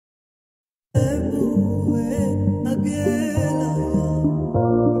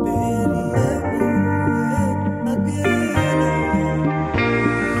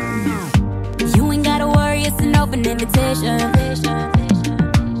You ain't gotta worry, it's an open invitation.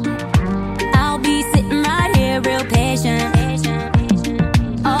 I'll be sitting right here real patient.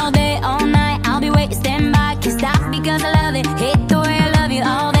 All day, all night, I'll be waiting, stand by. Can't stop because I love it. Hate the way I love you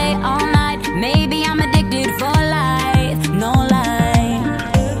all day, all night. Maybe I'm addicted for life, no lie.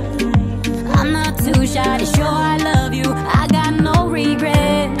 I'm not too shy to show I love you. I got no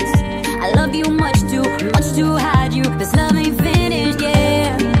regrets. I love you much to hide you. This love ain't finished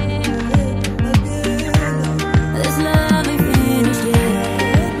yet. This love ain't finished yet.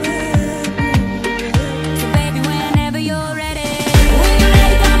 So baby, whenever you're ready, when you're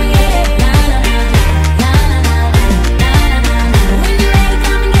ready, come and get it. Na na na na na na na na na. When you're ready,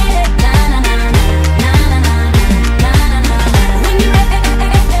 come and get it. Na na na na na na na na na. When you're ready,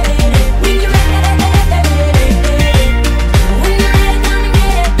 when you're ready, when you're ready, come and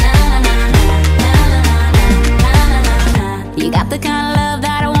get it. Na na na na na na na. You got the kind of love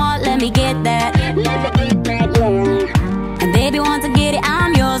that I want. Let me get that. And baby, once I get it,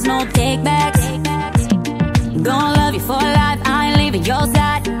 I'm yours, no take backs. Gonna love you for life, I ain't leaving your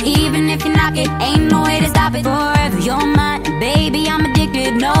side. Even if you knock it, ain't no way to stop it. Forever you're mine, baby, I'm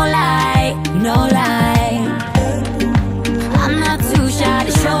addicted, no lie, no lie. I'm not too shy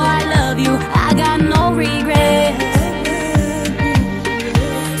to show I love you. I got no regrets.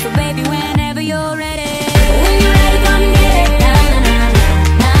 So baby, whenever you're ready, when you're ready, come and get it. Na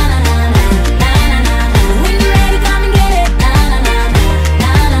na na na na na na na na na. When you're ready, come and get it. Na na na na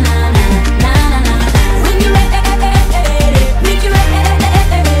na na na na na na. When you're ready, when you're ready,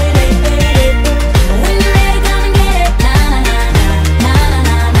 when you're ready, come and get it. Na na na na na na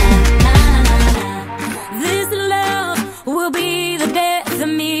na na. This love will be the death of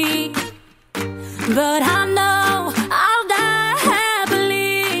me, but I'm